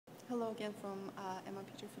Hello again from Ema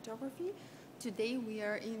Peter Photography. Today we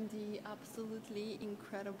are in the absolutely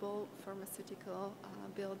incredible pharmaceutical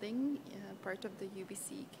building, part of the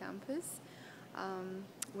UBC campus.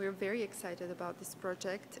 We're very excited about this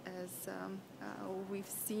project as we've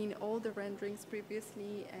seen all the renderings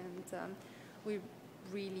previously, and we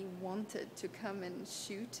really wanted to come and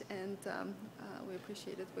shoot, and we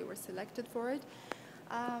appreciated we were selected for it.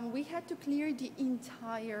 We had to clear the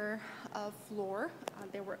entire floor.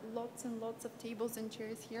 There were lots and lots of tables and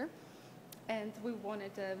chairs here, and we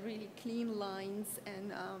wanted really clean lines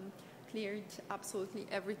and cleared absolutely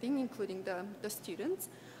everything, including the students.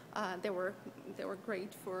 They were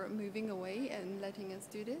great for moving away and letting us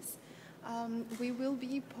do this. We will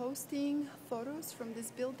be posting photos from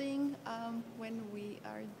this building when we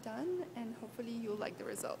are done, and hopefully you'll like the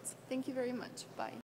results. Thank you very much. Bye.